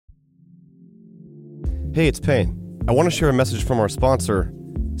Hey, it's Payne. I want to share a message from our sponsor,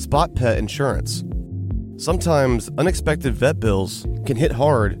 Spot Pet Insurance. Sometimes unexpected vet bills can hit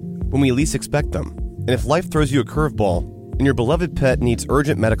hard when we least expect them. And if life throws you a curveball and your beloved pet needs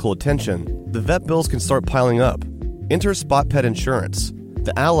urgent medical attention, the vet bills can start piling up. Enter Spot Pet Insurance,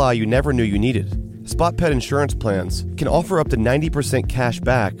 the ally you never knew you needed. Spot Pet Insurance plans can offer up to 90% cash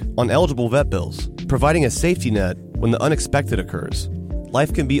back on eligible vet bills, providing a safety net when the unexpected occurs.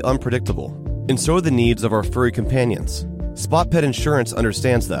 Life can be unpredictable, and so are the needs of our furry companions. Spot Pet Insurance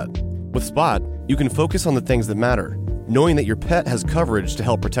understands that. With Spot, you can focus on the things that matter, knowing that your pet has coverage to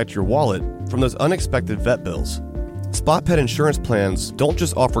help protect your wallet from those unexpected vet bills. Spot Pet Insurance plans don't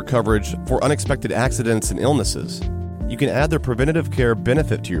just offer coverage for unexpected accidents and illnesses. You can add their preventative care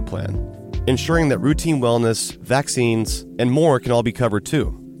benefit to your plan, ensuring that routine wellness, vaccines, and more can all be covered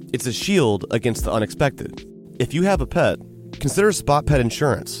too. It's a shield against the unexpected. If you have a pet, consider Spot Pet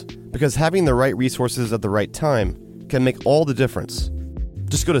Insurance, because having the right resources at the right time can make all the difference.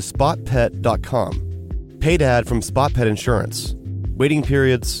 Just go to spotpet.com. Paid ad from Spot Pet Insurance. Waiting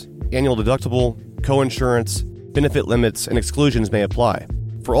periods, annual deductible, co-insurance, benefit limits, and exclusions may apply.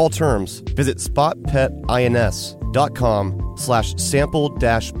 For all terms, visit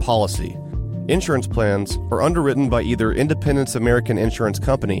spotpetins.com/sample-policy. Insurance plans are underwritten by either Independence American Insurance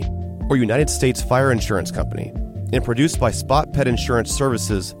Company or United States Fire Insurance Company and produced by Spot Pet Insurance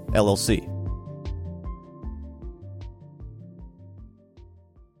Services, LLC.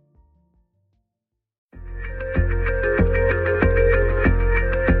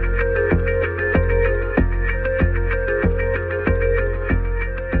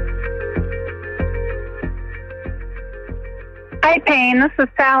 Hi, Payne. This is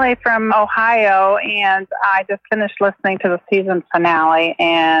Sally from Ohio, and I just finished listening to the season finale,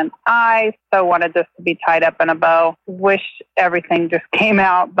 and I so wanted this to be tied up in a bow. Wish everything just came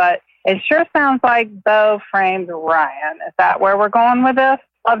out, but it sure sounds like Bo framed Ryan. Is that where we're going with this?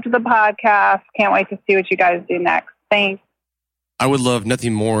 Loved the podcast. Can't wait to see what you guys do next. Thanks. I would love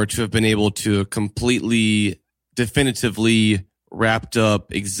nothing more to have been able to completely, definitively wrapped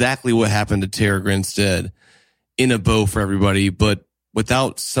up exactly what happened to Tara Grinstead in a bow for everybody, but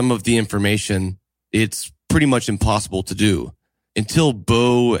without some of the information, it's pretty much impossible to do. Until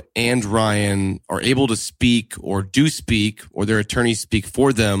Bo and Ryan are able to speak or do speak, or their attorneys speak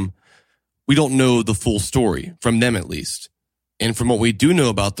for them, we don't know the full story, from them at least. And from what we do know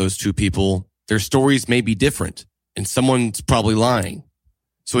about those two people, their stories may be different, and someone's probably lying.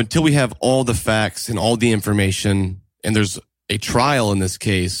 So until we have all the facts and all the information, and there's a trial in this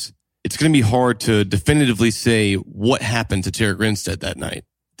case, it's going to be hard to definitively say what happened to Tara Grinstead that night.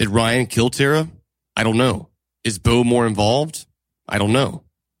 Did Ryan kill Tara? I don't know. Is Bo more involved? I don't know.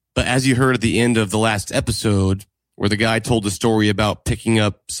 But as you heard at the end of the last episode, where the guy told the story about picking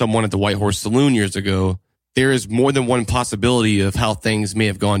up someone at the White Horse Saloon years ago, there is more than one possibility of how things may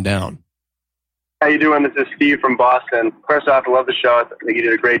have gone down. How you doing? This is Steve from Boston. First off, I love the show. I think you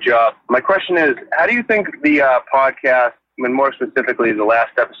did a great job. My question is, how do you think the podcast, and more specifically the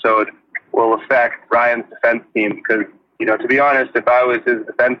last episode, will affect Ryan's defense team? Because, to be honest, if I was his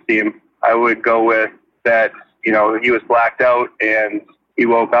defense team, I would go with that, he was blacked out and he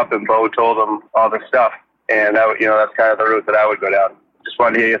woke up and Bo told him all this stuff. And, that's kind of the route that I would go down. Just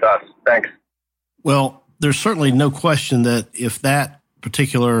wanted to hear your thoughts. Thanks. Well, there's certainly no question that if that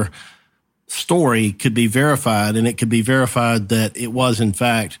particular story could be verified, and it could be verified that it was, in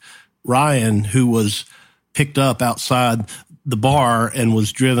fact, Ryan who was picked up outside the bar and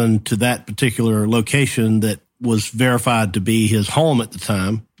was driven to that particular location that was verified to be his home at the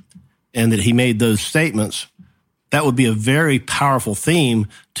time, and that he made those statements, that would be a very powerful theme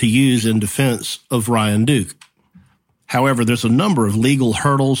to use in defense of Ryan Duke. However, there's a number of legal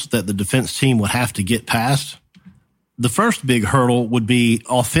hurdles that the defense team would have to get past. The first big hurdle would be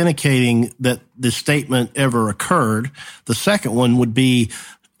authenticating that this statement ever occurred. The second one would be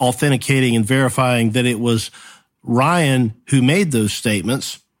authenticating and verifying that it was Ryan who made those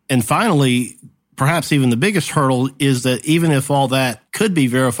statements. And finally, perhaps even the biggest hurdle is that even if all that could be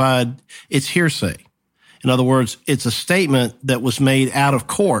verified, it's hearsay. In other words, it's a statement that was made out of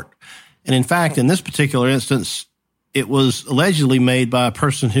court. And in fact, in this particular instance, it was allegedly made by a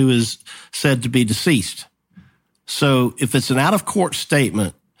person who is said to be deceased. So if it's an out-of-court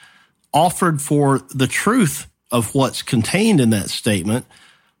statement offered for the truth of what's contained in that statement,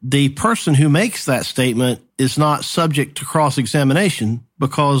 the person who makes that statement is not subject to cross-examination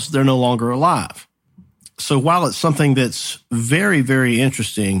because they're no longer alive. So while it's something that's very, very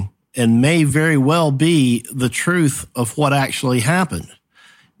interesting and may very well be the truth of what actually happened,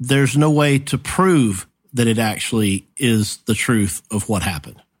 there's no way to prove that it actually is the truth of what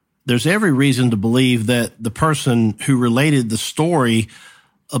happened. there's every reason to believe that the person who related the story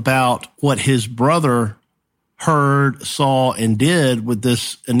about what his brother heard, saw, and did with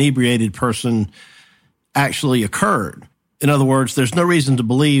this inebriated person actually occurred. In other words, there's no reason to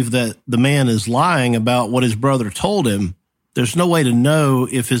believe that the man is lying about what his brother told him. There's no way to know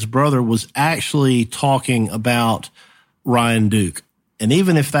if his brother was actually talking about Ryan Duke. And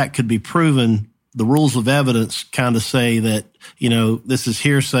even if that could be proven, the rules of evidence kind of say that, this is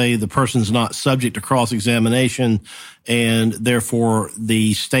hearsay, the person's not subject to cross-examination, and therefore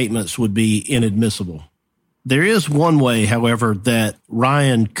the statements would be inadmissible. There is one way, however, that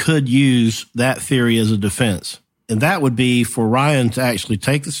Ryan could use that theory as a defense, and that would be for Ryan to actually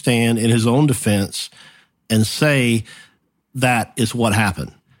take the stand in his own defense and say that is what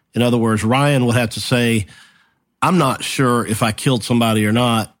happened. In other words, Ryan would have to say, I'm not sure if I killed somebody or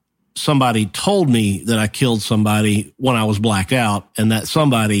not. Somebody told me that I killed somebody when I was blacked out, and that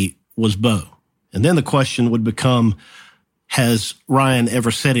somebody was Bo. And then the question would become, has Ryan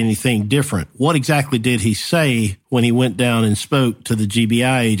ever said anything different? What exactly did he say when he went down and spoke to the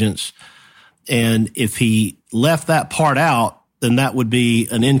GBI agents? And if he left that part out, then that would be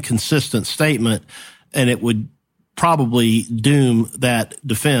an inconsistent statement, and it would probably doom that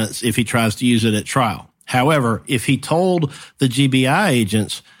defense if he tries to use it at trial. However, if he told the GBI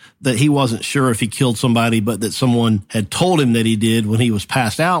agents that he wasn't sure if he killed somebody, but that someone had told him that he did when he was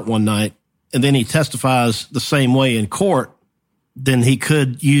passed out one night, and then he testifies the same way in court, then he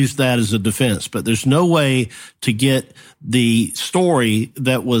could use that as a defense. But there's no way to get the story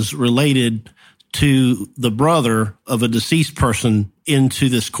that was related to the brother of a deceased person into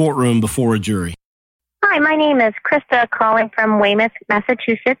this courtroom before a jury. Hi, my name is Krista, calling from Weymouth,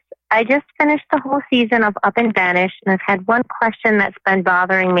 Massachusetts. I just finished the whole season of Up and Vanished, and I've had one question that's been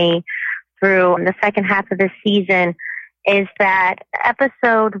bothering me through the second half of the season, is that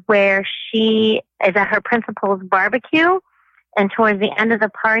episode where she is at her principal's barbecue, and towards the end of the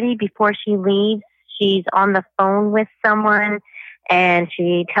party, before she leaves, she's on the phone with someone, and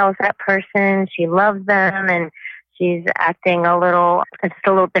she tells that person she loves them, and she's acting a little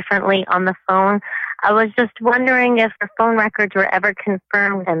differently on the phone. I was just wondering if the phone records were ever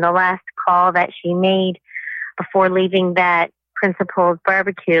confirmed in the last call that she made before leaving that principal's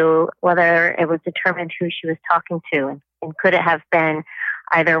barbecue, whether it was determined who she was talking to, and could it have been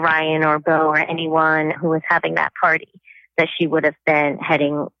either Ryan or Bo or anyone who was having that party that she would have been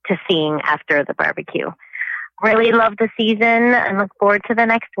heading to seeing after the barbecue. Really love the season and look forward to the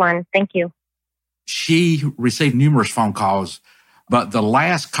next one. Thank you. She received numerous phone calls, but the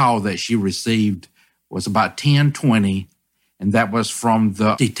last call that she received was about 10:20, and that was from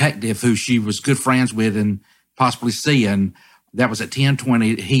the detective who she was good friends with and possibly seeing. That was at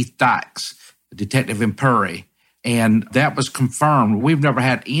 10:20, Heath Dykes, the detective in Perry, and that was confirmed. We've never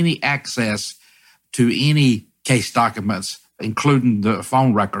had any access to any case documents, including the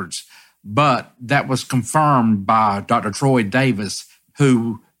phone records, but that was confirmed by Dr. Troy Davis,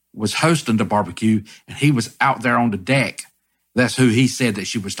 who was hosting the barbecue, and he was out there on the deck. That's who he said that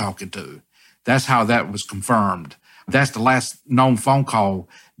she was talking to. That's how that was confirmed. That's the last known phone call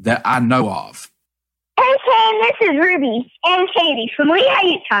that I know of. Hey, Ken, this is Ruby and Katie from Lehi,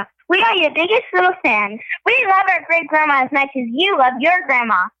 Utah. We are your biggest little fans. We love our great-grandma as much as you love your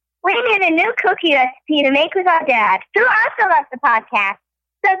grandma. We made a new cookie recipe to make with our dad, who also loves the podcast.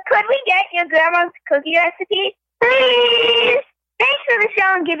 So could we get your grandma's cookie recipe? Please! Thanks for the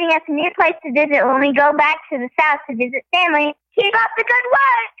show and giving us a new place to visit when we go back to the South to visit family. Keep up the good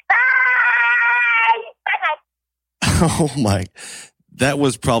work! Bye! Bye-bye! Oh my, that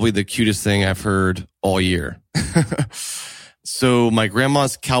was probably the cutest thing I've heard all year. So my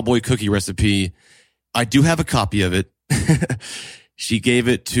grandma's cowboy cookie recipe, I do have a copy of it. She gave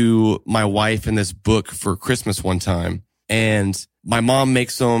it to my wife in this book for Christmas one time. And my mom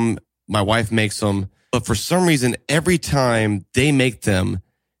makes them, my wife makes them. But for some reason, every time they make them,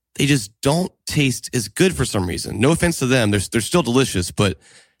 they just don't taste as good for some reason. No offense to them. They're still delicious, but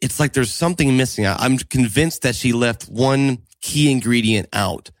it's like there's something missing. I'm convinced that she left one key ingredient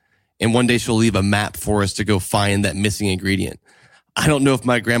out. And one day she'll leave a map for us to go find that missing ingredient. I don't know if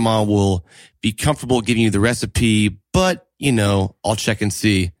my grandma will be comfortable giving you the recipe, but, I'll check and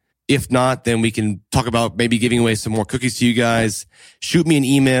see. If not, then we can talk about maybe giving away some more cookies to you guys. Shoot me an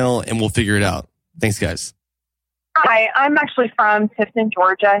email and we'll figure it out. Thanks, guys. Hi, I'm actually from Tifton,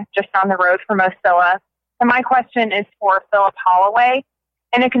 Georgia, just down the road from Osceola. And my question is for Philip Holloway,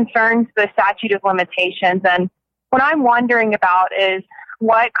 and it concerns the statute of limitations. And what I'm wondering about is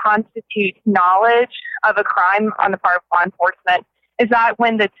what constitutes knowledge of a crime on the part of law enforcement. Is that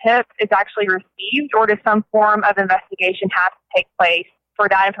when the tip is actually received, or does some form of investigation have to take place for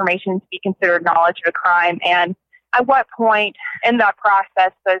that information to be considered knowledge of a crime? And at what point in that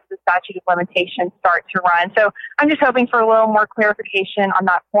process does the statute of limitations start to run? So I'm just hoping for a little more clarification on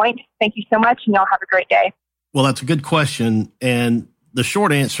that point. Thank you so much, and y'all have a great day. Well, that's a good question. And the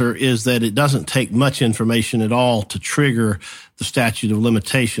short answer is that it doesn't take much information at all to trigger the statute of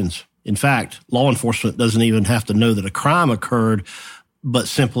limitations. In fact, law enforcement doesn't even have to know that a crime occurred, but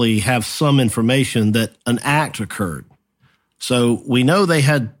simply have some information that an act occurred. So we know they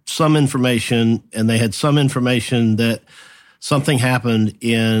had some information, and they had some information that something happened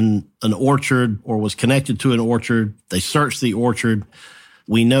in an orchard or was connected to an orchard. They searched the orchard.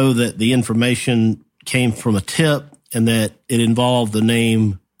 We know that the information came from a tip and that it involved the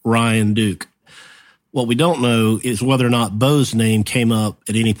name Ryan Duke. What we don't know is whether or not Bo's name came up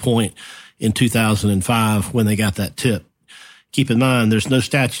at any point in 2005 when they got that tip. Keep in mind, there's no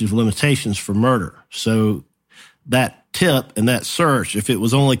statute of limitations for murder. So that tip and that search, if it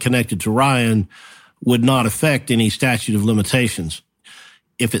was only connected to Ryan, would not affect any statute of limitations.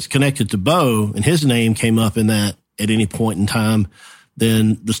 If it's connected to Bo and his name came up in that at any point in time,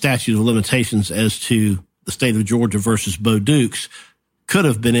 then the statute of limitations as to the state of Georgia versus Bo Dukes could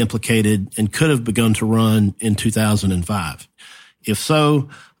have been implicated and could have begun to run in 2005. If so,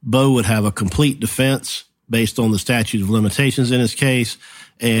 Bo would have a complete defense based on the statute of limitations in his case,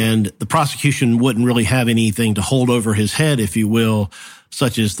 and the prosecution wouldn't really have anything to hold over his head, if you will,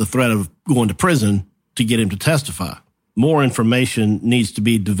 such as the threat of going to prison to get him to testify. More information needs to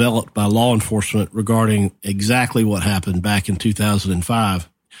be developed by law enforcement regarding exactly what happened back in 2005.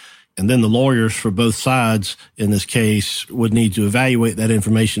 And then the lawyers for both sides in this case would need to evaluate that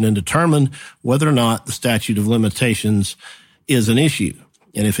information and determine whether or not the statute of limitations is an issue.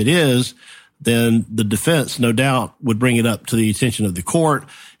 And if it is, then the defense, no doubt, would bring it up to the attention of the court,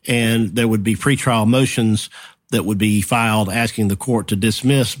 and there would be pretrial motions that would be filed asking the court to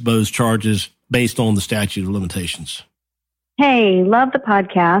dismiss Bo's charges based on the statute of limitations. Hey, love the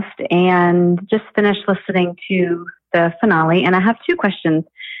podcast and just finished listening to the finale, and I have two questions.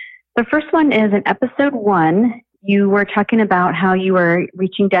 The first one is in episode 1, you were talking about how you were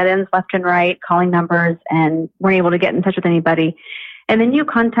reaching dead ends left and right, calling numbers, and weren't able to get in touch with anybody. And then you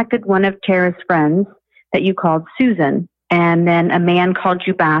contacted one of Tara's friends that you called Susan, and then a man called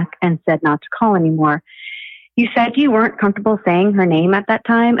you back and said not to call anymore. You said you weren't comfortable saying her name at that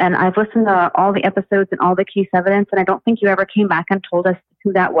time, and I've listened to all the episodes and all the case evidence, and I don't think you ever came back and told us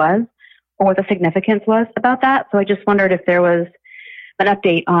who that was or what the significance was about that. So I just wondered if there was an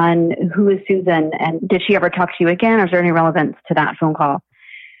update on who is Susan, and did she ever talk to you again, or is there any relevance to that phone call?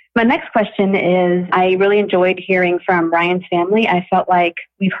 My next question is, I really enjoyed hearing from Ryan's family. I felt like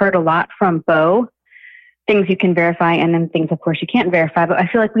we've heard a lot from Bo, things you can verify and then things, of course, you can't verify. But I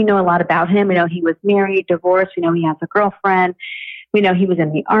feel like we know a lot about him. We know he was married, divorced. We know he has a girlfriend. We know he was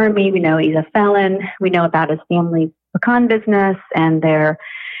in the Army. We know he's a felon. We know about his family's pecan business and their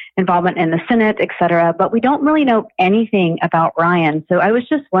involvement in the Senate, et cetera. But we don't really know anything about Ryan. So I was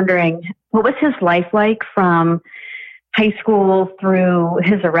just wondering, what was his life like from high school through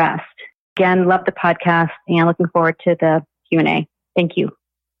his arrest? Again, love the podcast and looking forward to the Q&A. Thank you.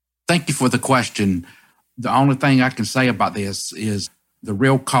 Thank you for the question. The only thing I can say about this is the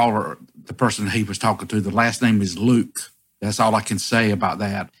real caller, the person he was talking to, the last name is Luke. That's all I can say about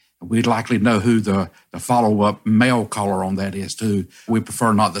that. We'd likely know who the follow-up male caller on that is, too. We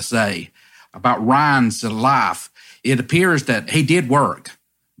prefer not to say. About Ryan's life, it appears that he did work,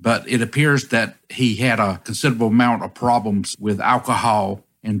 but it appears that he had a considerable amount of problems with alcohol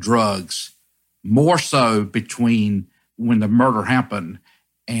and drugs, more so between when the murder happened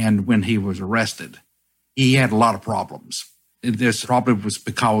and when he was arrested. He had a lot of problems. This probably was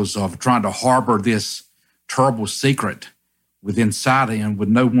because of trying to harbor this terrible secret within inside him with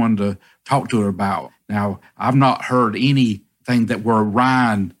no one to talk to her about. Now, I've not heard anything that where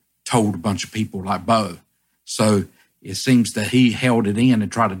Ryan told a bunch of people like Bo. So it seems that he held it in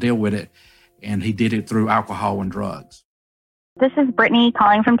and tried to deal with it, and he did it through alcohol and drugs. This is Brittany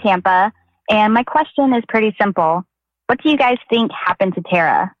calling from Tampa, and my question is pretty simple. What do you guys think happened to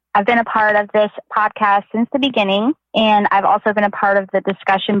Tara? I've been a part of this podcast since the beginning, and I've also been a part of the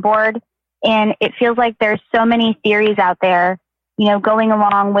discussion board, and it feels like there's so many theories out there, you know, going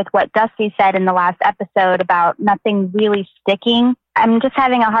along with what Dusty said in the last episode about nothing really sticking. I'm just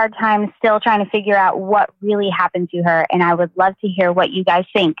having a hard time still trying to figure out what really happened to her, and I would love to hear what you guys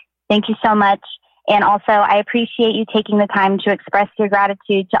think. Thank you so much. And also, I appreciate you taking the time to express your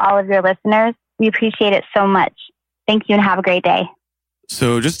gratitude to all of your listeners. We appreciate it so much. Thank you and have a great day.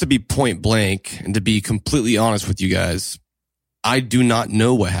 So just to be point blank and to be completely honest with you guys, I do not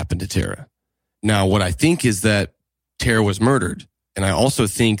know what happened to Tara. Now, what I think is that Tara was murdered. And I also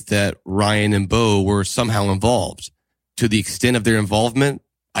think that Ryan and Bo were somehow involved. To the extent of their involvement,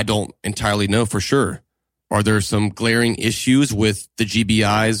 I don't entirely know for sure. Are there some glaring issues with the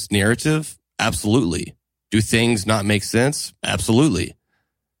GBI's narrative? Absolutely. Do things not make sense? Absolutely.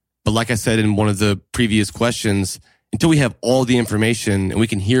 But like I said in one of the previous questions, until we have all the information and we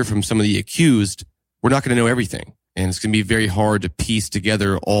can hear from some of the accused, we're not going to know everything. And it's going to be very hard to piece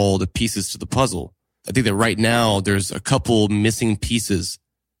together all the pieces to the puzzle. I think that right now there's a couple missing pieces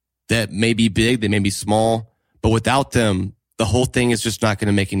that may be big, they may be small, but without them, the whole thing is just not going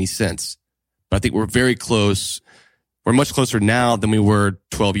to make any sense. But I think we're very close. We're much closer now than we were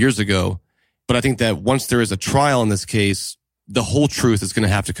 12 years ago. But I think that once there is a trial in this case, the whole truth is going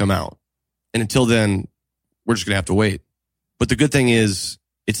to have to come out. And until then, we're just going to have to wait. But the good thing is,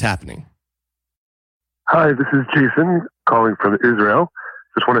 it's happening. Hi, this is Jason calling from Israel.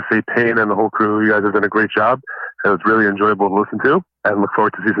 Just want to say Payne and the whole crew, you guys have done a great job. It was really enjoyable to listen to and look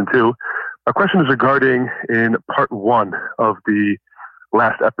forward to season 2. My question is regarding in part 1 of the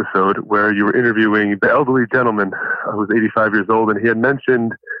last episode where you were interviewing the elderly gentleman who was 85 years old, and he had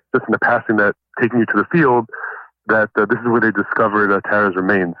mentioned just in the passing that taking you to the field that this is where they discovered Tara's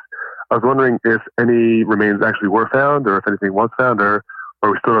remains. I was wondering if any remains actually were found or if anything was found or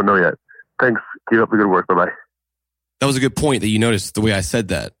we still don't know yet. Thanks. Keep up the good work. Bye-bye. That was a good point that you noticed the way I said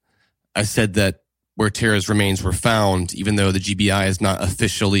that. I said that where Tara's remains were found, even though the GBI has not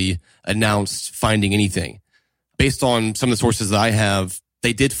officially announced finding anything. Based on some of the sources that I have,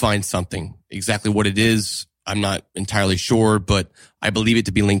 they did find something. Exactly what it is, I'm not entirely sure, but I believe it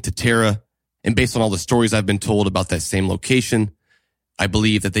to be linked to Tara. And based on all the stories I've been told about that same location, I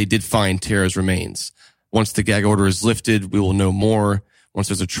believe that they did find Tara's remains. Once the gag order is lifted, we will know more. Once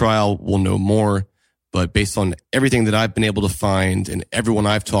there's a trial, we'll know more. But based on everything that I've been able to find and everyone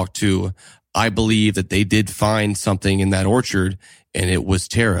I've talked to, I believe that they did find something in that orchard, and it was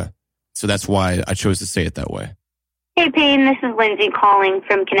Tara. So that's why I chose to say it that way. Hey, Payne, this is Lindsay calling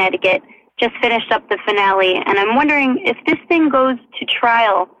from Connecticut. Just finished up the finale, and I'm wondering if this thing goes to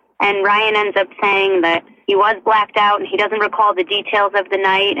trial and Ryan ends up saying that he was blacked out and he doesn't recall the details of the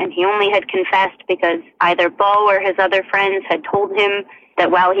night and he only had confessed because either Bo or his other friends had told him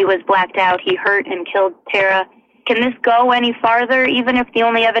that while he was blacked out, he hurt and killed Tara. Can this go any farther, even if the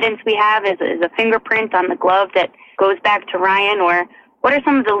only evidence we have is a fingerprint on the glove that goes back to Ryan? Or what are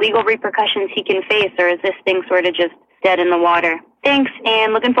some of the legal repercussions he can face, or is this thing sort of just dead in the water? Thanks,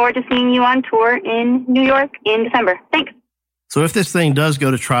 and looking forward to seeing you on tour in New York in December. Thanks. So if this thing does go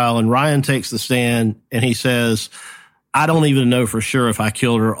to trial and Ryan takes the stand and he says, I don't even know for sure if I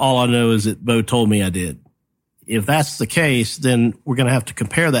killed her, all I know is that Bo told me I did. If that's the case, then we're going to have to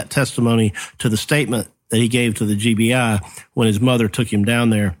compare that testimony to the statement that he gave to the GBI when his mother took him down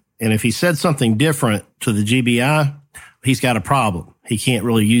there. And if he said something different to the GBI, he's got a problem. He can't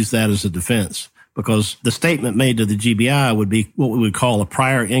really use that as a defense because the statement made to the GBI would be what we would call a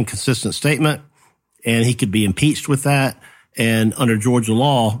prior inconsistent statement, and he could be impeached with that. And under Georgia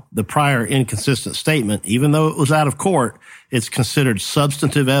law, the prior inconsistent statement, even though it was out of court, it's considered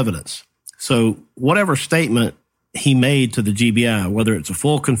substantive evidence. So whatever statement he made to the GBI, whether it's a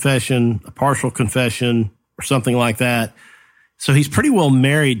full confession, a partial confession, or something like that. So he's pretty well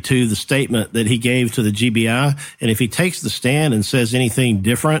married to the statement that he gave to the GBI. And if he takes the stand and says anything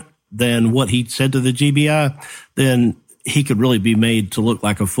different than what he said to the GBI, then he could really be made to look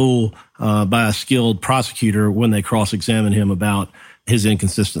like a fool by a skilled prosecutor when they cross-examine him about his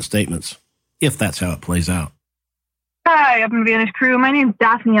inconsistent statements, if that's how it plays out. Hi, Up and Vanish crew. My name's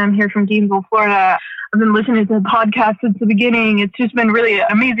Daphne. I'm here from Gainesville, Florida. I've been listening to the podcast since the beginning. It's just been really an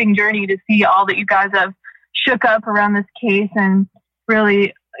amazing journey to see all that you guys have shook up around this case, and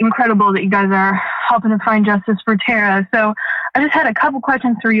really incredible that you guys are helping to find justice for Tara. So I just had a couple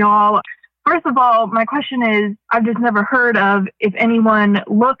questions for you all. First of all, my question is, I've just never heard of if anyone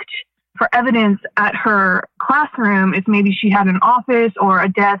looked for evidence at her classroom, if maybe she had an office or a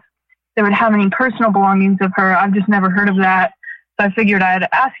desk that would have any personal belongings of her. I've just never heard of that. So I figured I'd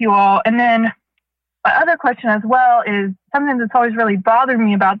ask you all. And then my other question as well is something that's always really bothered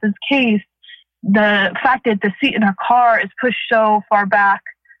me about this case, the fact that the seat in her car is pushed so far back.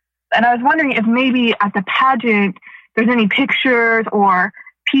 And I was wondering if maybe at the pageant, there's any pictures or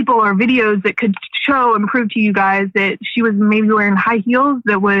people or videos that could show and prove to you guys that she was maybe wearing high heels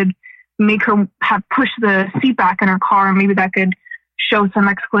that would make her have pushed the seat back in her car, and maybe that could show some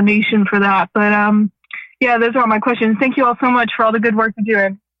explanation for that. But yeah, those are all my questions. Thank you all so much for all the good work you're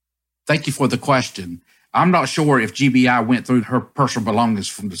doing. Thank you for the question. I'm not sure if GBI went through her personal belongings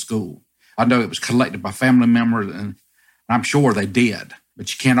from the school. I know it was collected by family members, and I'm sure they did,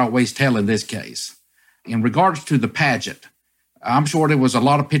 but you can't always tell in this case. In regards to the pageant, I'm sure there was a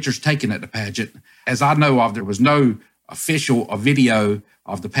lot of pictures taken at the pageant. As I know of, there was no official video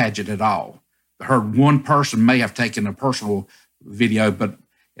of the pageant at all. I heard one person may have taken a personal video,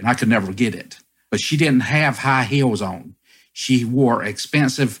 and I could never get it. But she didn't have high heels on. She wore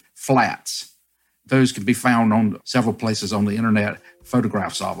expensive flats. Those can be found on several places on the internet,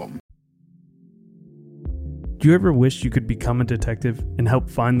 photographs of them. Do you ever wish you could become a detective and help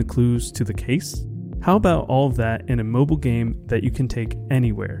find the clues to the case? How about all of that in a mobile game that you can take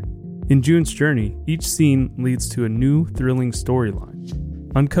anywhere? In June's Journey, each scene leads to a new, thrilling storyline.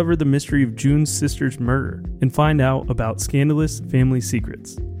 Uncover the mystery of June's sister's murder and find out about scandalous family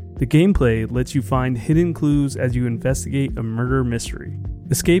secrets. The gameplay lets you find hidden clues as you investigate a murder mystery.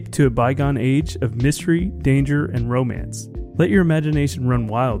 Escape to a bygone age of mystery, danger, and romance. Let your imagination run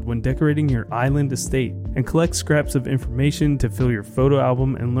wild when decorating your island estate and collect scraps of information to fill your photo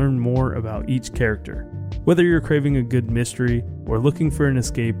album and learn more about each character. Whether you're craving a good mystery or looking for an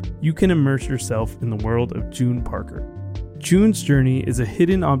escape, you can immerse yourself in the world of June Parker. June's Journey is a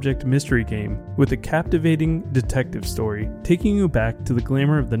hidden object mystery game with a captivating detective story taking you back to the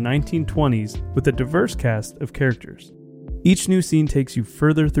glamour of the 1920s with a diverse cast of characters. Each new scene takes you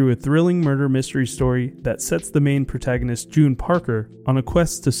further through a thrilling murder mystery story that sets the main protagonist, June Parker, on a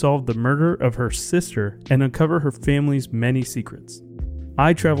quest to solve the murder of her sister and uncover her family's many secrets.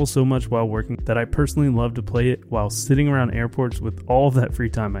 I travel so much while working that I personally love to play it while sitting around airports with all of that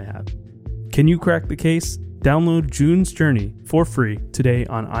free time I have. Can you crack the case? Download June's Journey for free today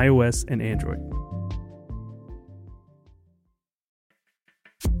on iOS and Android.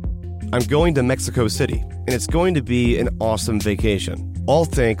 I'm going to Mexico City, and it's going to be an awesome vacation, all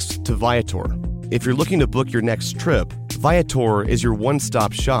thanks to Viator. If you're looking to book your next trip, Viator is your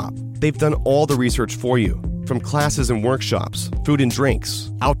one-stop shop. They've done all the research for you, from classes and workshops, food and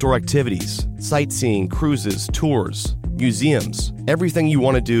drinks, outdoor activities, sightseeing, cruises, tours, museums. Everything you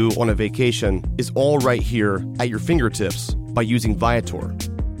want to do on a vacation is all right here at your fingertips by using Viator.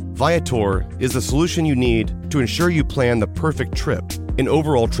 Viator is the solution you need to ensure you plan the perfect trip and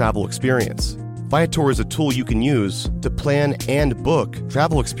overall travel experience. Viator is a tool you can use to plan and book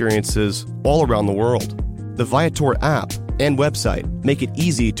travel experiences all around the world. The Viator app and website make it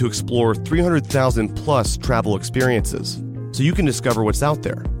easy to explore 300,000 plus travel experiences, so you can discover what's out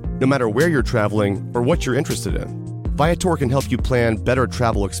there, no matter where you're traveling or what you're interested in. Viator can help you plan better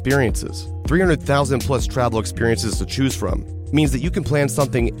travel experiences. 300,000 plus travel experiences to choose from means that you can plan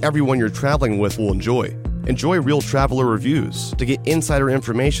something everyone you're traveling with will enjoy. Enjoy real traveler reviews to get insider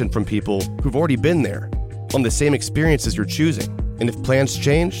information from people who've already been there on the same experiences you're choosing. And if plans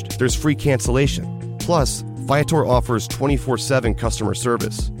changed, there's free cancellation. Plus, Viator offers 24/7 customer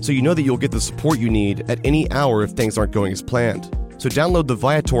service, so you know that you'll get the support you need at any hour if things aren't going as planned. So download the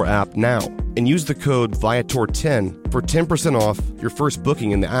Viator app now and use the code Viator10 for 10% off your first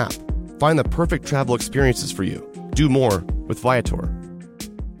booking in the app. Find the perfect travel experiences for you. Do more with Viator.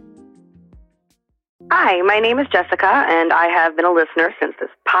 Hi, my name is Jessica, and I have been a listener since this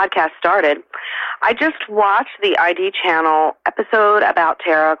podcast started. I just watched the ID channel episode about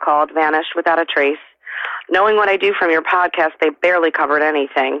Tara called Vanished Without a Trace. Knowing what I do from your podcast, they barely covered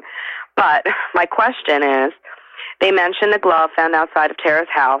anything. But my question is, they mentioned the glove found outside of Tara's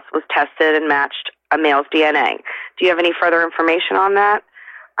house was tested and matched a male's DNA. Do you have any further information on that?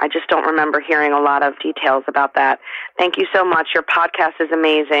 I just don't remember hearing a lot of details about that. Thank you so much. Your podcast is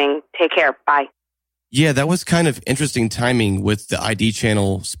amazing. Take care. Bye. Yeah, that was kind of interesting timing with the ID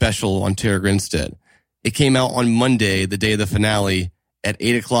channel special on Tara Grinstead. It came out on Monday, the day of the finale, at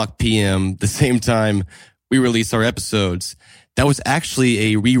 8 o'clock p.m., the same time we release our episodes. That was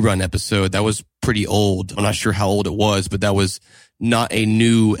actually a rerun episode. That was pretty old. I'm not sure how old it was, but that was not a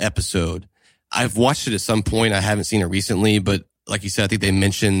new episode. I've watched it at some point. I haven't seen it recently, but like you said, I think they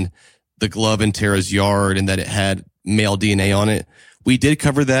mentioned the glove in Tara's yard and that it had male DNA on it. We did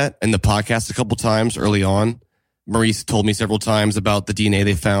cover that in the podcast a couple times early on. Maurice told me several times about the DNA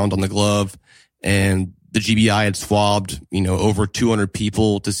they found on the glove, and the GBI had swabbed, over 200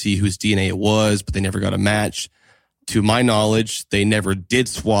 people to see whose DNA it was, but they never got a match. To my knowledge, they never did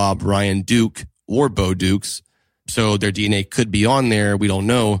swab Ryan Duke or Bo Dukes, so their DNA could be on there. We don't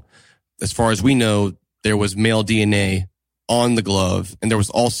know. As far as we know, there was male DNA on the glove, and there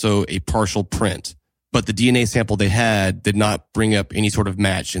was also a partial print. But the DNA sample they had did not bring up any sort of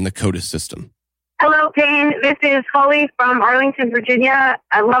match in the CODIS system. Hello, Payne. This is Holly from Arlington, Virginia.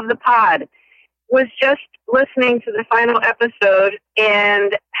 I love the pod. Was just listening to the final episode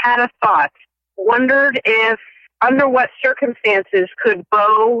and had a thought. Wondered if, under what circumstances could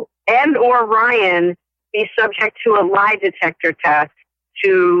Bo and or Ryan be subject to a lie detector test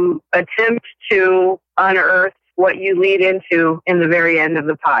to attempt to unearth what you lead into in the very end of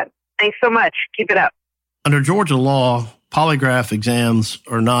the pod. Thanks so much. Keep it up. Under Georgia law, polygraph exams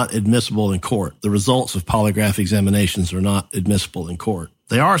are not admissible in court. The results of polygraph examinations are not admissible in court.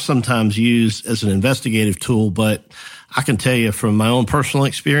 They are sometimes used as an investigative tool, but I can tell you from my own personal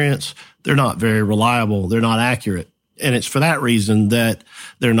experience, they're not very reliable. They're not accurate. And it's for that reason that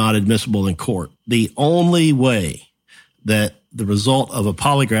they're not admissible in court. The only way that the result of a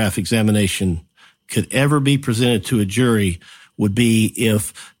polygraph examination could ever be presented to a jury would be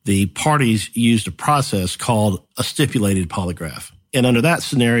if the parties used a process called a stipulated polygraph. And under that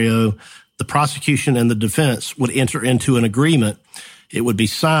scenario, the prosecution and the defense would enter into an agreement. It would be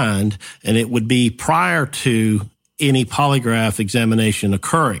signed, and it would be prior to any polygraph examination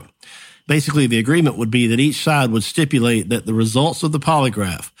occurring. Basically, the agreement would be that each side would stipulate that the results of the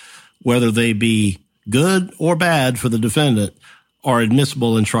polygraph, whether they be good or bad for the defendant, are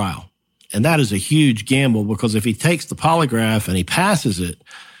admissible in trial. And that is a huge gamble, because if he takes the polygraph and he passes it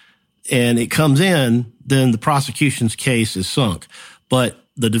and it comes in, then the prosecution's case is sunk. But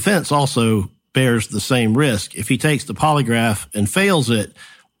the defense also bears the same risk. If he takes the polygraph and fails it,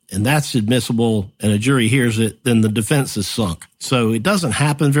 and that's admissible, and a jury hears it, then the defense is sunk. So it doesn't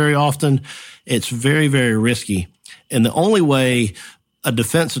happen very often. It's very, very risky. And the only way a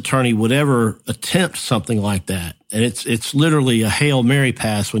defense attorney would ever attempt something like that, and it's literally a Hail Mary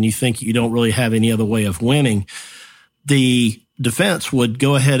pass when you think you don't really have any other way of winning, the defense would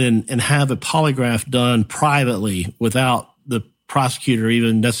go ahead and have a polygraph done privately without the prosecutor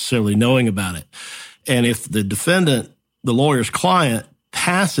even necessarily knowing about it. And if the defendant, the lawyer's client,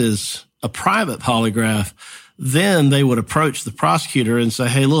 passes a private polygraph, then they would approach the prosecutor and say,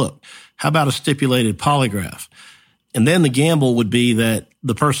 hey, look, how about a stipulated polygraph? And then the gamble would be that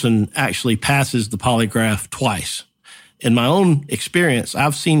the person actually passes the polygraph twice. In my own experience,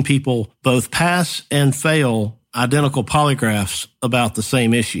 I've seen people both pass and fail identical polygraphs about the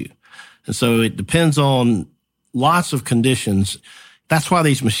same issue. And so it depends on lots of conditions. That's why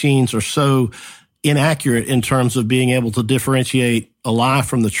these machines are so inaccurate in terms of being able to differentiate a lie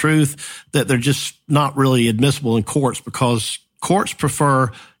from the truth, that they're just not really admissible in courts, because courts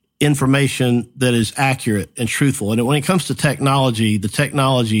prefer information that is accurate and truthful. And when it comes to technology, the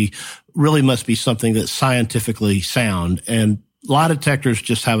technology really must be something that's scientifically sound. And lie detectors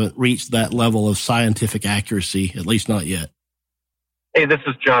just haven't reached that level of scientific accuracy, at least not yet. Hey, this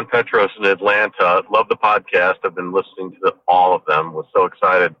is John Petros in Atlanta. Love the podcast. I've been listening to all of them. Was so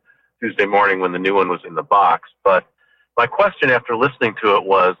excited Tuesday morning when the new one was in the box. But my question after listening to it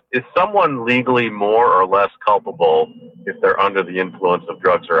was, is someone legally more or less culpable if they're under the influence of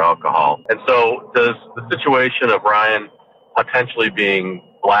drugs or alcohol? And so does the situation of Ryan potentially being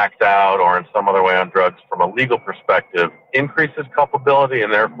blacked out or in some other way on drugs from a legal perspective increase his culpability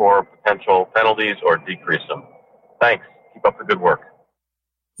and therefore potential penalties, or decrease them? Thanks. Keep up the good work.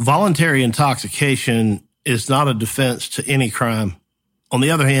 Voluntary intoxication is not a defense to any crime. On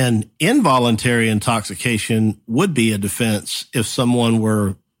the other hand, involuntary intoxication would be a defense if someone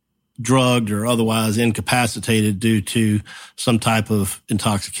were drugged or otherwise incapacitated due to some type of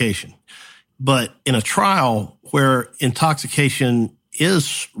intoxication. But in a trial where intoxication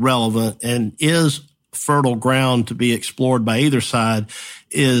is relevant and is fertile ground to be explored by either side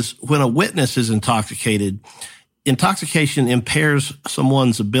is when a witness is intoxicated. Intoxication impairs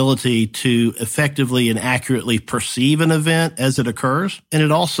someone's ability to effectively and accurately perceive an event as it occurs. And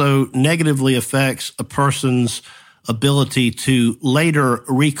it also negatively affects a person's ability to later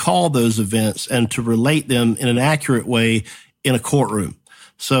recall those events and to relate them in an accurate way in a courtroom.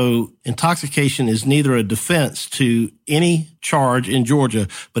 So intoxication is neither a defense to any charge in Georgia,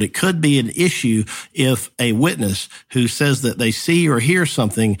 but it could be an issue if a witness who says that they see or hear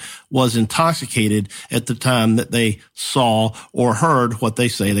something was intoxicated at the time that they saw or heard what they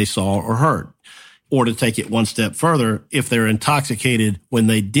say they saw or heard. Or to take it one step further, if they're intoxicated when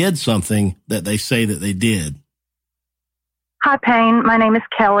they did something that they say that they did. Hi, Payne. My name is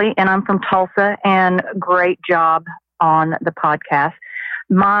Kelly, and I'm from Tulsa, and great job on the podcast.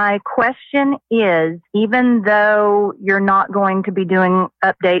 My question is, even though you're not going to be doing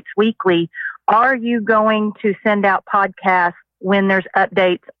updates weekly, are you going to send out podcasts when there's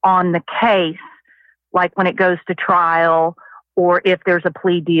updates on the case, like when it goes to trial, or if there's a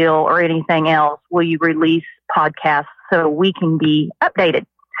plea deal or anything else? Will you release podcasts so we can be updated?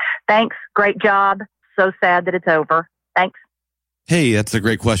 Thanks. Great job. So sad that it's over. Thanks. Hey, that's a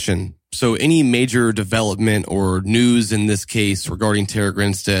great question. So any major development or news in this case regarding Tara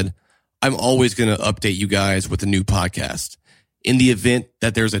Grinstead, I'm always going to update you guys with a new podcast. In the event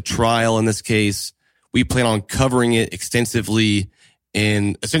that there's a trial in this case, we plan on covering it extensively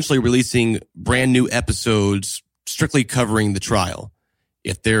and essentially releasing brand new episodes strictly covering the trial.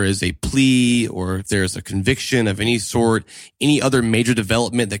 If there is a plea or if there's a conviction of any sort, any other major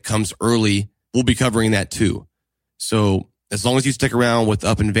development that comes early, we'll be covering that too. So as long as you stick around with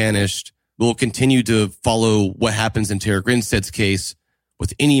Up and Vanished, we'll continue to follow what happens in Tara Grinstead's case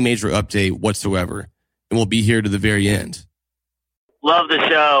with any major update whatsoever. And we'll be here to the very end. Love the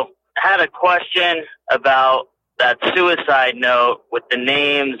show. I had a question about that suicide note with the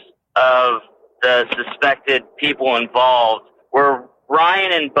names of the suspected people involved. Were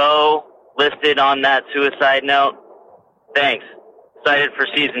Ryan and Bo listed on that suicide note? Thanks. Excited for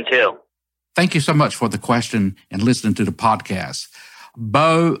season 2. Thank you so much for the question and listening to the podcast.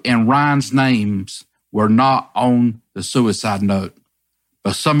 Bo and Ryan's names were not on the suicide note,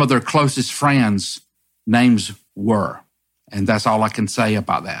 but some of their closest friends' names were. And that's all I can say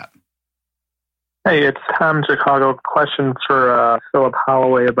about that. Hey, it's Tom Chicago. Question for Philip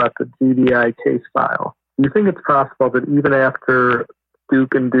Holloway about the GBI case file. Do you think it's possible that even after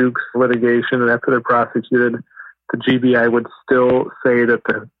Duke and Duke's litigation and after they're prosecuted, the GBI would still say that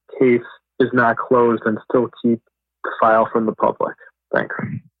the case is not closed and still keep the file from the public? Thanks.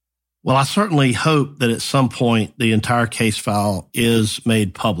 Well, I certainly hope that at some point the entire case file is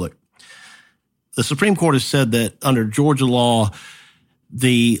made public. The Supreme Court has said that under Georgia law,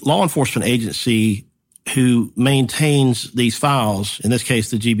 the law enforcement agency who maintains these files, in this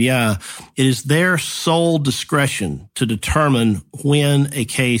case the GBI, it is their sole discretion to determine when a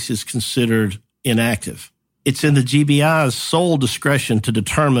case is considered inactive. It's in the GBI's sole discretion to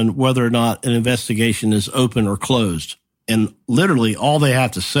determine whether or not an investigation is open or closed. And literally all they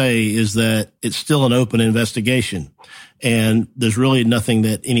have to say is that it's still an open investigation. And there's really nothing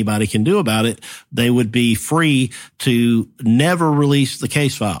that anybody can do about it. They would be free to never release the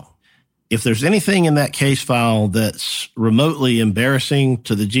case file. If there's anything in that case file that's remotely embarrassing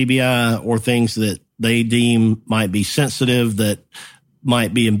to the GBI or things that they deem might be sensitive, that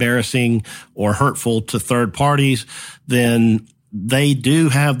might be embarrassing or hurtful to third parties, then they do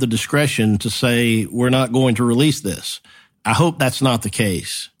have the discretion to say, we're not going to release this. I hope that's not the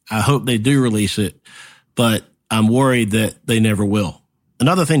case. I hope they do release it, but I'm worried that they never will.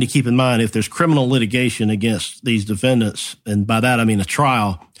 Another thing to keep in mind, if there's criminal litigation against these defendants, and by that I mean a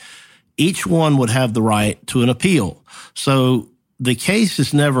trial, each one would have the right to an appeal. So the case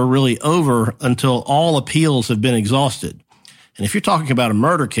is never really over until all appeals have been exhausted. And if you're talking about a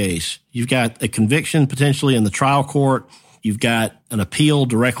murder case, you've got a conviction potentially in the trial court. You've got an appeal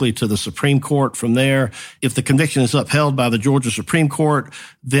directly to the Supreme Court from there. If the conviction is upheld by the Georgia Supreme Court,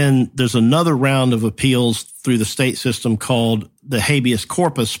 then there's another round of appeals through the state system called the habeas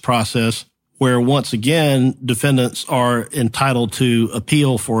corpus process, where once again, defendants are entitled to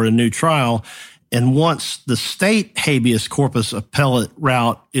appeal for a new trial. And once the state habeas corpus appellate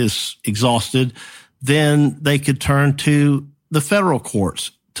route is exhausted, then they could turn to the federal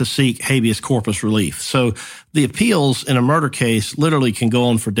courts to seek habeas corpus relief. So the appeals in a murder case literally can go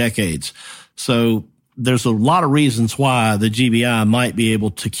on for decades. So there's a lot of reasons why the GBI might be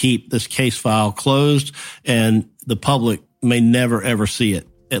able to keep this case file closed, and the public may never, ever see it,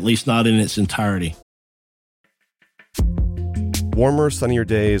 at least not in its entirety. Warmer, sunnier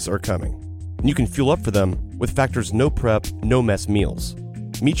days are coming, and you can fuel up for them with Factor's no prep, no mess meals.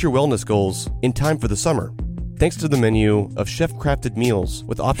 Meet your wellness goals in time for the summer, thanks to the menu of chef-crafted meals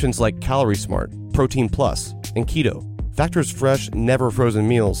with options like Calorie Smart, Protein Plus, and Keto. Factor's fresh, never frozen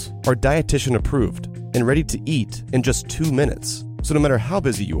meals are dietitian approved and ready to eat in just 2 minutes. So no matter how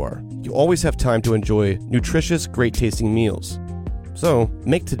busy you are, you always have time to enjoy nutritious, great-tasting meals. So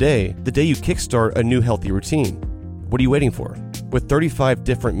make today the day you kickstart a new healthy routine. What are you waiting for? With 35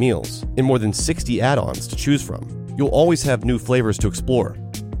 different meals and more than 60 add-ons to choose from, you'll always have new flavors to explore.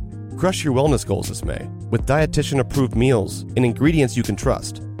 Crush your wellness goals this May with dietitian-approved meals and ingredients you can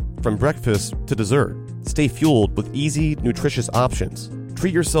trust. From breakfast to dessert, stay fueled with easy, nutritious options.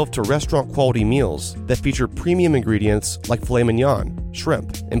 Treat yourself to restaurant-quality meals that feature premium ingredients like filet mignon,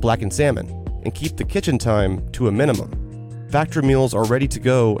 shrimp, and blackened salmon, and keep the kitchen time to a minimum. Factor meals are ready to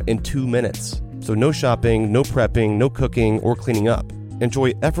go in 2 minutes, so no shopping, no prepping, no cooking, or cleaning up.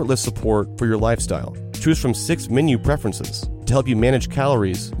 Enjoy effortless support for your lifestyle. Choose from 6 menu preferences to help you manage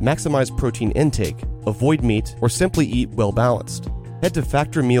calories, maximize protein intake, avoid meat, or simply eat well-balanced. Head to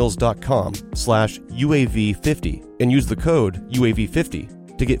factormeals.com/UAV50 and use the code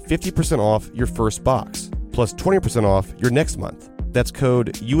UAV50 to get 50% off your first box, plus 20% off your next month. That's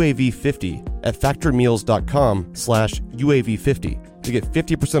code UAV50 at factormeals.com/UAV50 to get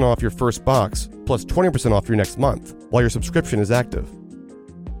 50% off your first box, plus 20% off your next month while your subscription is active.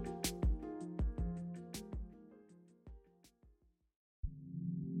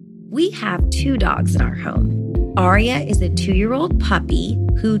 have 2 dogs in our home. Aria is a 2-year-old puppy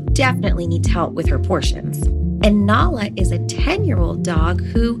who definitely needs help with her portions. And Nala is a 10-year-old dog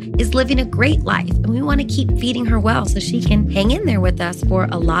who is living a great life, and we want to keep feeding her well so she can hang in there with us for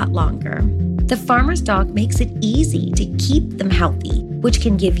a lot longer. The Farmer's Dog makes it easy to keep them healthy, which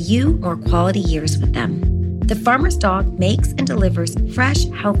can give you more quality years with them. The Farmer's Dog makes and delivers fresh,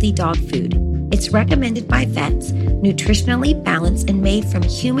 healthy dog food. It's recommended by vets, nutritionally balanced and made from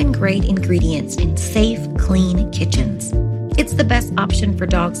human-grade ingredients in safe, clean kitchens. It's the best option for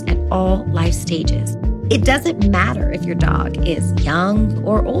dogs at all life stages. It doesn't matter if your dog is young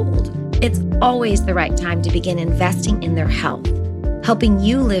or old. It's always the right time to begin investing in their health, helping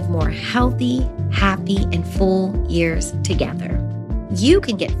you live more healthy, happy, and full years together. You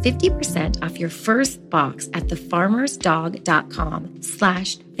can get 50% off your first box at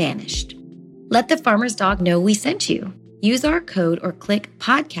thefarmersdog.com/vanished. Let the Farmer's Dog know we sent you. Use our code or click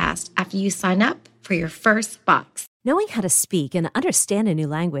podcast after you sign up for your first box. Knowing how to speak and understand a new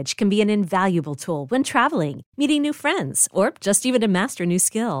language can be an invaluable tool when traveling, meeting new friends, or just even to master a new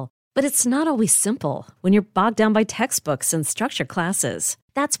skill. But it's not always simple when you're bogged down by textbooks and structured classes.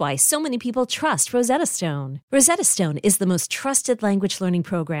 That's why so many people trust Rosetta Stone. Rosetta Stone is the most trusted language learning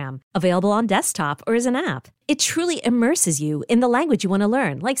program, available on desktop or as an app. It truly immerses you in the language you want to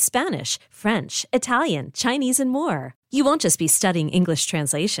learn, like Spanish, French, Italian, Chinese, and more. You won't just be studying English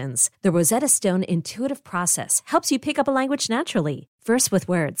translations. The Rosetta Stone intuitive process helps you pick up a language naturally, first with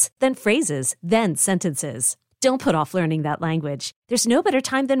words, then phrases, then sentences. Don't put off learning that language. There's no better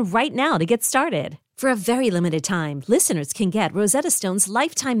time than right now to get started. For a very limited time, listeners can get Rosetta Stone's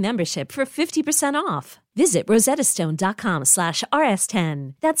lifetime membership for 50% off. Visit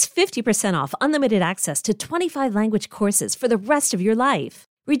rosettastone.com/rs10. That's 50% off unlimited access to 25 language courses for the rest of your life.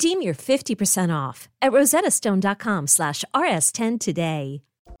 Redeem your 50% off at rosettastone.com/rs10 today.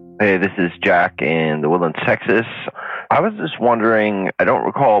 Hey, this is Jack in the Woodlands, Texas. I was just wondering, I don't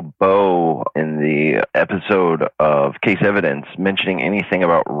recall Bo in the episode of Case Evidence mentioning anything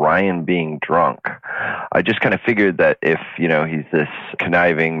about Ryan being drunk. I just kind of figured that if, he's this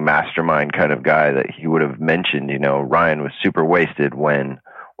conniving mastermind kind of guy, that he would have mentioned, Ryan was super wasted when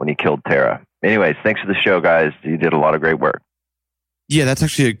he killed Tara. Anyways, thanks for the show, guys. You did a lot of great work. Yeah, that's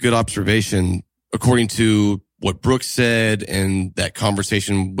actually a good observation. According to what Brooke said and that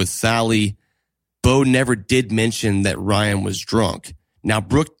conversation with Sally, Bo never did mention that Ryan was drunk. Now,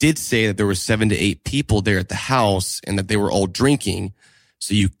 Brooke did say that there were 7 to 8 people there at the house and that they were all drinking.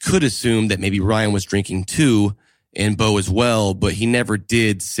 So you could assume that maybe Ryan was drinking too, and Bo as well, but he never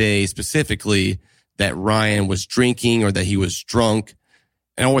did say specifically that Ryan was drinking or that he was drunk.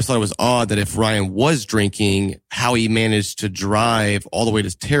 And I always thought it was odd that if Ryan was drinking, how he managed to drive all the way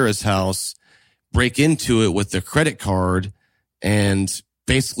to Tara's house, break into it with the credit card, and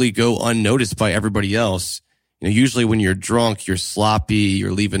basically go unnoticed by everybody else. Usually when you're drunk, you're sloppy,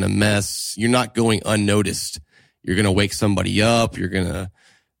 you're leaving a mess. You're not going unnoticed. You're going to wake somebody up. You're going to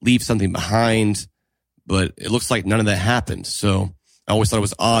leave something behind. But it looks like none of that happened. So I always thought it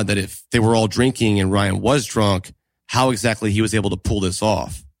was odd that if they were all drinking and Ryan was drunk, how exactly he was able to pull this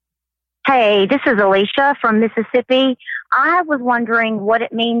off. Hey, this is Alicia from Mississippi. I was wondering what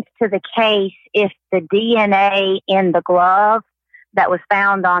it means to the case if the DNA in the glove that was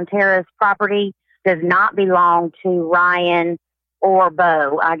found on Tara's property does not belong to Ryan or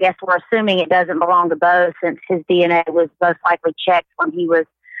Bo. I guess we're assuming it doesn't belong to Bo since his DNA was most likely checked when he was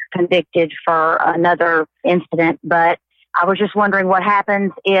convicted for another incident. But I was just wondering what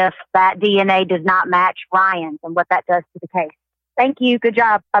happens if that DNA does not match Ryan's and what that does to the case. Thank you. Good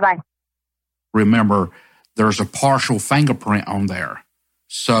job. Bye-bye. Remember, there's a partial fingerprint on there.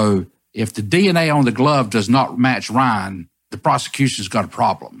 So if the DNA on the glove does not match Ryan, the prosecution's got a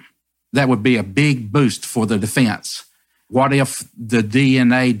problem. That would be a big boost for the defense. What if the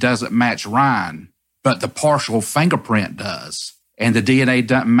DNA doesn't match Ryan, but the partial fingerprint does, and the DNA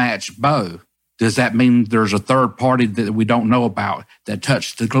doesn't match Bo? Does that mean there's a third party that we don't know about that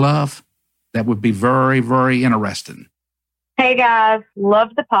touched the glove? That would be very, very interesting. Hey guys, love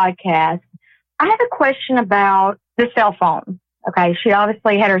the podcast. I have a question about the cell phone. Okay, she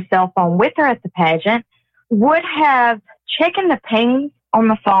obviously had her cell phone with her at the pageant. Would have checking the pings on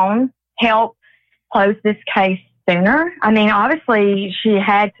the phone help close this case sooner? I mean, obviously she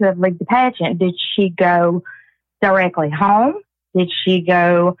had to have left the pageant. Did she go directly home? Did she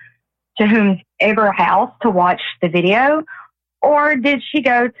go to whomever house to watch the video? Or did she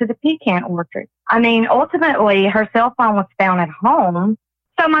go to the pecan orchard? I mean, ultimately her cell phone was found at home.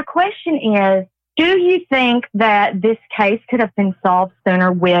 So my question is, do you think that this case could have been solved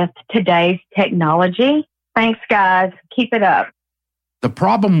sooner with today's technology? Thanks, guys. Keep it up. The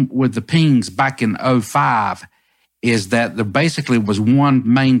problem with the pings back in 2005 is that there basically was one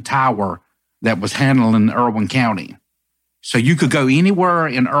main tower that was handling Irwin County. So you could go anywhere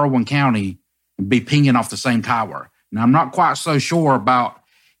in Irwin County and be pinging off the same tower. Now, I'm not quite so sure about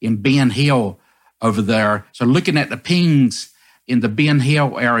in Ben Hill over there. So looking at the pings in the Ben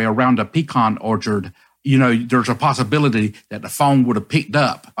Hill area around the pecan orchard, there's a possibility that the phone would have picked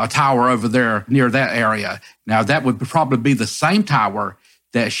up a tower over there near that area. Now, that would probably be the same tower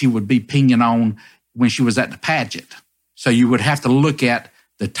that she would be pinging on when she was at the pageant. So you would have to look at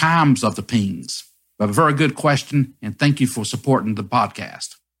the times of the pings. But a very good question, and thank you for supporting the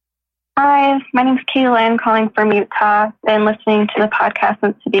podcast. Hi, my name's Kaylin, calling from Utah. Been listening to the podcast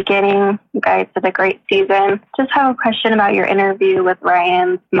since the beginning. You guys did a great season. Just have a question about your interview with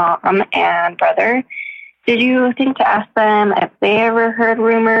Ryan's mom and brother. Did you think to ask them if they ever heard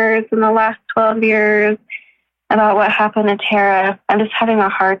rumors in the last 12 years about what happened to Tara? I'm just having a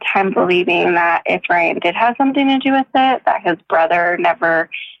hard time believing that if Ryan did have something to do with it, that his brother never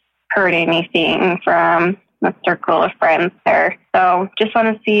heard anything from the circle of friends there. So just want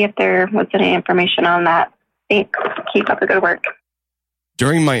to see if there was any information on that. Thanks. Keep up the good work.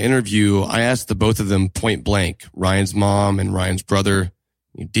 During my interview, I asked the both of them point blank, Ryan's mom and Ryan's brother,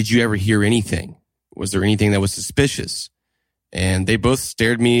 did you ever hear anything? Was there anything that was suspicious? And they both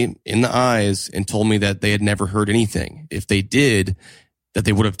stared me in the eyes and told me that they had never heard anything. If they did, that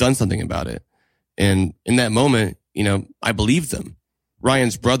they would have done something about it. And in that moment, I believed them.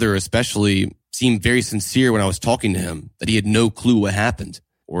 Ryan's brother especially seemed very sincere when I was talking to him, that he had no clue what happened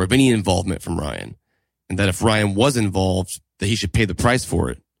or of any involvement from Ryan. And that if Ryan was involved, that he should pay the price for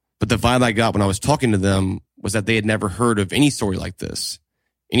it. But the vibe I got when I was talking to them was that they had never heard of any story like this,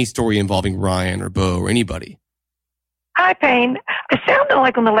 any story involving Ryan or Bo or anybody. Hi, Payne. It sounded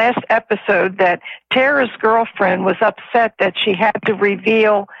like on the last episode that Tara's girlfriend was upset that she had to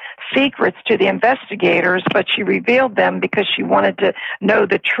reveal secrets to the investigators, but she revealed them because she wanted to know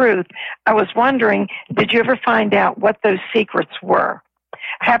the truth. I was wondering, did you ever find out what those secrets were?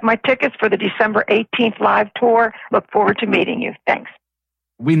 I have my tickets for the December 18th live tour. Look forward to meeting you. Thanks.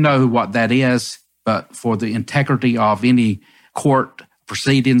 We know what that is, but for the integrity of any court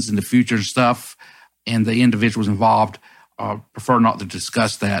proceedings in the future and stuff, and the individuals involved, prefer not to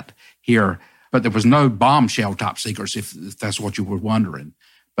discuss that here. But there was no bombshell top secrets, if that's what you were wondering.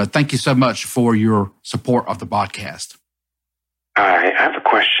 But thank you so much for your support of the podcast. I have a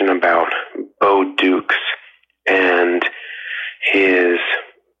question about Bo Dukes and his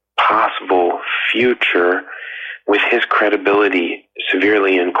possible future with his credibility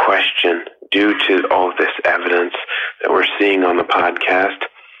severely in question due to all of this evidence that we're seeing on the podcast.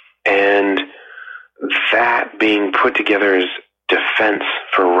 And that being put together as defense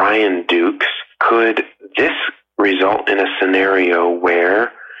for Ryan Dukes, could this result in a scenario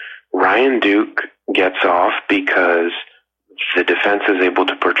where Ryan Duke gets off because the defense is able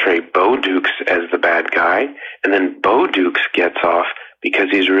to portray Bo Dukes as the bad guy, and then Bo Dukes gets off because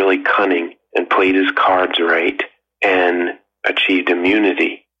he's really cunning and played his cards right and achieved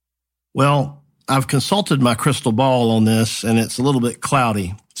immunity? Well, I've consulted my crystal ball on this, and it's a little bit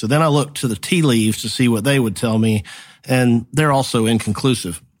cloudy. So then I looked to the tea leaves to see what they would tell me, and they're also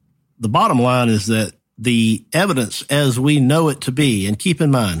inconclusive. The bottom line is that the evidence as we know it to be, and keep in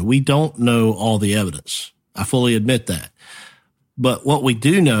mind, we don't know all the evidence. I fully admit that. But what we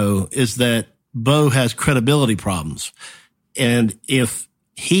do know is that Bo has credibility problems. And if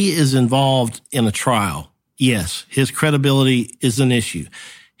he is involved in a trial, yes, his credibility is an issue.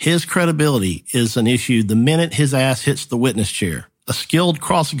 His credibility is an issue the minute his ass hits the witness chair. A skilled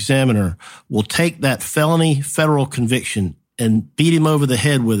cross-examiner will take that felony federal conviction and beat him over the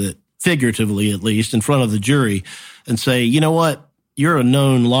head with it, figuratively at least, in front of the jury, and say, you know what? You're a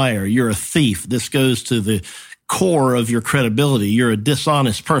known liar. You're a thief. This goes to the core of your credibility. You're a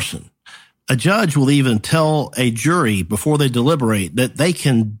dishonest person. A judge will even tell a jury before they deliberate that they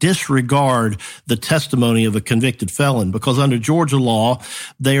can disregard the testimony of a convicted felon because under Georgia law,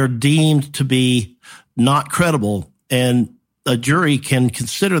 they are deemed to be not credible, and a jury can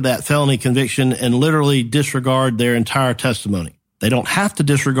consider that felony conviction and literally disregard their entire testimony. They don't have to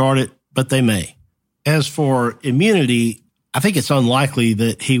disregard it, but they may. As for immunity, I think it's unlikely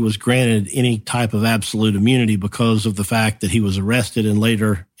that he was granted any type of absolute immunity because of the fact that he was arrested and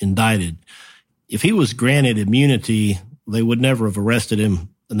later indicted. If he was granted immunity, they would never have arrested him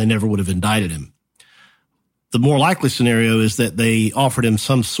and they never would have indicted him. The more likely scenario is that they offered him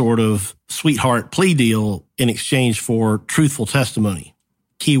some sort of sweetheart plea deal in exchange for truthful testimony.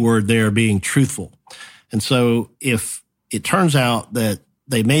 Keyword there being truthful. And so if it turns out that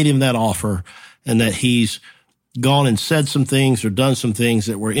they made him that offer and that he's gone and said some things or done some things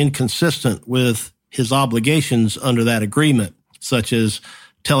that were inconsistent with his obligations under that agreement, such as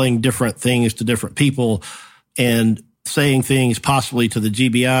telling different things to different people and saying things possibly to the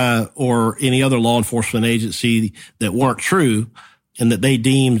GBI or any other law enforcement agency that weren't true and that they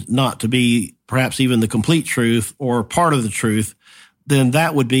deemed not to be perhaps even the complete truth or part of the truth, then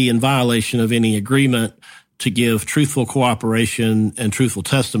that would be in violation of any agreement to give truthful cooperation and truthful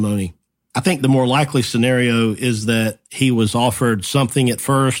testimony. I think the more likely scenario is that he was offered something at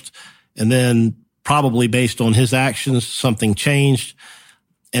first, and then probably based on his actions, something changed.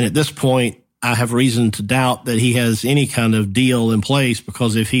 And at this point, I have reason to doubt that he has any kind of deal in place,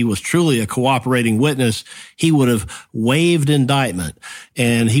 because if he was truly a cooperating witness, he would have waived indictment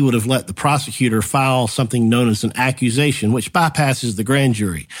and he would have let the prosecutor file something known as an accusation, which bypasses the grand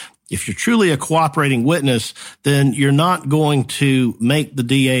jury. If you're truly a cooperating witness, then you're not going to make the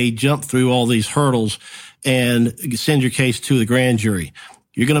DA jump through all these hurdles and send your case to the grand jury.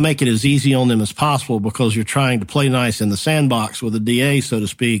 You're going to make it as easy on them as possible because you're trying to play nice in the sandbox with the DA, so to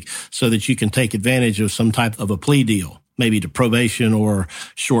speak, so that you can take advantage of some type of a plea deal, maybe to probation or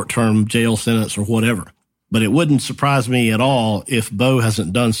short-term jail sentence or whatever. But it wouldn't surprise me at all if Bo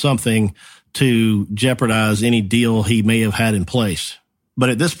hasn't done something to jeopardize any deal he may have had in place. But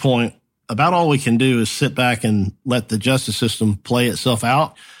at this point, about all we can do is sit back and let the justice system play itself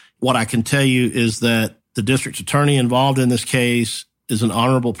out. What I can tell you is that the district attorney involved in this case is an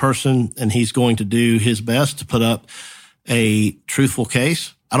honorable person, and he's going to do his best to put up a truthful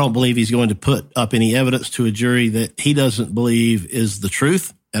case. I don't believe he's going to put up any evidence to a jury that he doesn't believe is the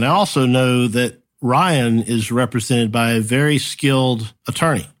truth. And I also know that Ryan is represented by a very skilled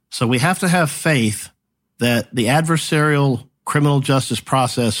attorney. So we have to have faith that the adversarial criminal justice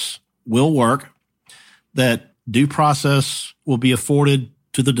process will work, that due process will be afforded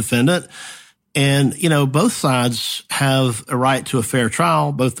to the defendant. And, you know, both sides have a right to a fair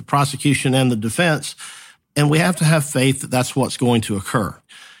trial, both the prosecution and the defense. And we have to have faith that that's what's going to occur.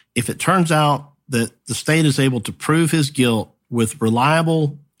 If it turns out that the state is able to prove his guilt with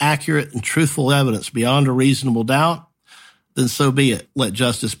reliable, accurate, and truthful evidence beyond a reasonable doubt, then so be it. Let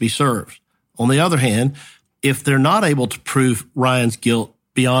justice be served. On the other hand, if they're not able to prove Ryan's guilt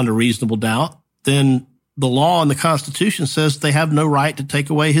beyond a reasonable doubt, then the law and the Constitution says they have no right to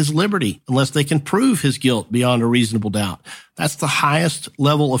take away his liberty unless they can prove his guilt beyond a reasonable doubt. That's the highest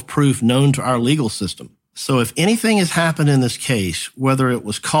level of proof known to our legal system. So if anything has happened in this case, whether it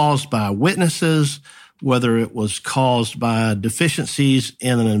was caused by witnesses, whether it was caused by deficiencies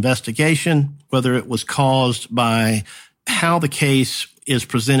in an investigation, whether it was caused by how the case is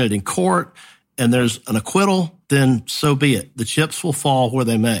presented in court, and there's an acquittal, then so be it. The chips will fall where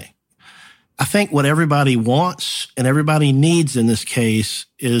they may. I think what everybody wants and everybody needs in this case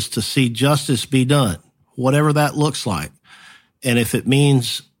is to see justice be done, whatever that looks like. And if it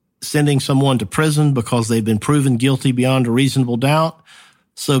means sending someone to prison because they've been proven guilty beyond a reasonable doubt,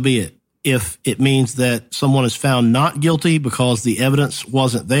 so be it. If it means that someone is found not guilty because the evidence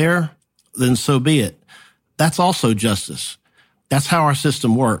wasn't there, then so be it. That's also justice. That's how our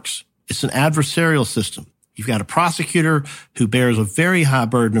system works. It's an adversarial system. You've got a prosecutor who bears a very high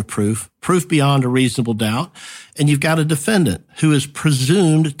burden of proof beyond a reasonable doubt, and you've got a defendant who is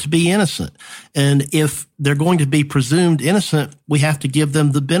presumed to be innocent. And if they're going to be presumed innocent, we have to give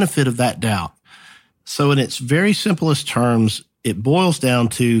them the benefit of that doubt. So in its very simplest terms, it boils down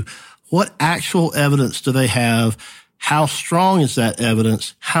to what actual evidence do they have? How strong is that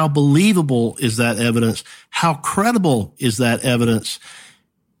evidence? How believable is that evidence? How credible is that evidence?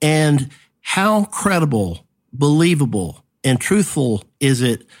 And how credible, believable, and truthful is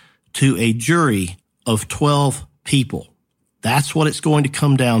it to a jury of 12 people? That's what it's going to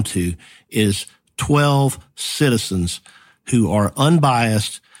come down to, is 12 citizens who are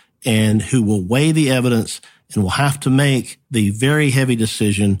unbiased and who will weigh the evidence and will have to make the very heavy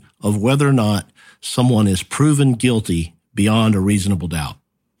decision of whether or not someone is proven guilty beyond a reasonable doubt.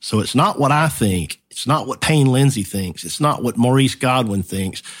 So it's not what I think. It's not what Payne Lindsay thinks. It's not what Maurice Godwin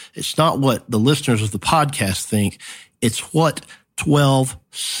thinks. It's not what the listeners of the podcast think. It's what 12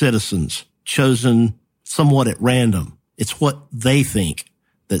 citizens chosen somewhat at random. It's what they think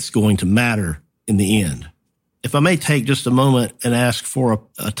that's going to matter in the end. If I may take just a moment and ask for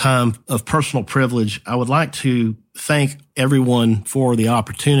a time of personal privilege, I would like to thank everyone for the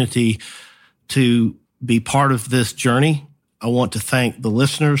opportunity to be part of this journey. I want to thank the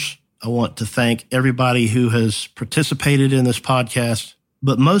listeners. I want to thank everybody who has participated in this podcast,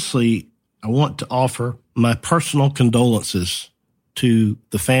 but mostly I want to offer my personal condolences to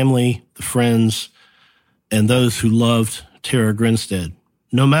the family, the friends, and those who loved Tara Grinstead.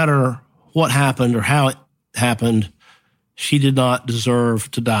 No matter what happened or how it happened, she did not deserve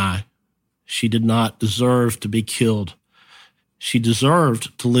to die. She did not deserve to be killed. She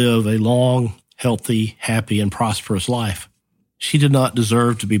deserved to live a long, healthy, happy, and prosperous life. She did not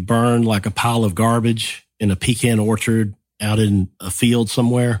deserve to be burned like a pile of garbage in a pecan orchard out in a field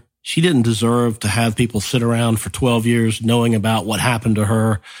somewhere. She didn't deserve to have people sit around for 12 years knowing about what happened to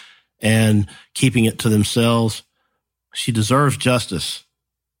her and keeping it to themselves. She deserves justice.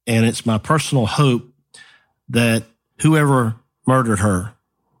 And it's my personal hope that whoever murdered her,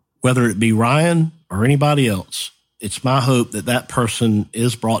 whether it be Ryan or anybody else, it's my hope that that person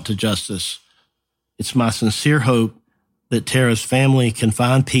is brought to justice. It's my sincere hope that Tara's family can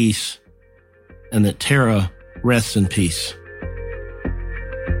find peace and that Tara rests in peace.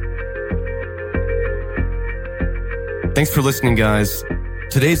 Thanks for listening, guys.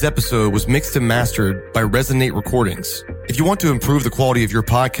 Today's episode was mixed and mastered by Resonate Recordings. If you want to improve the quality of your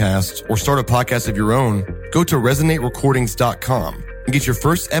podcast or start a podcast of your own, go to resonaterecordings.com and get your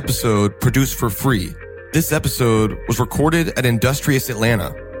first episode produced for free. This episode was recorded at Industrious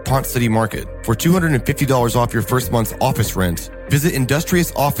Atlanta, Ponce City Market. For $250 off your first month's office rent, visit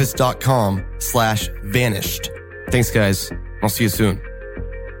industriousoffice.com/vanished. Thanks, guys. I'll see you soon.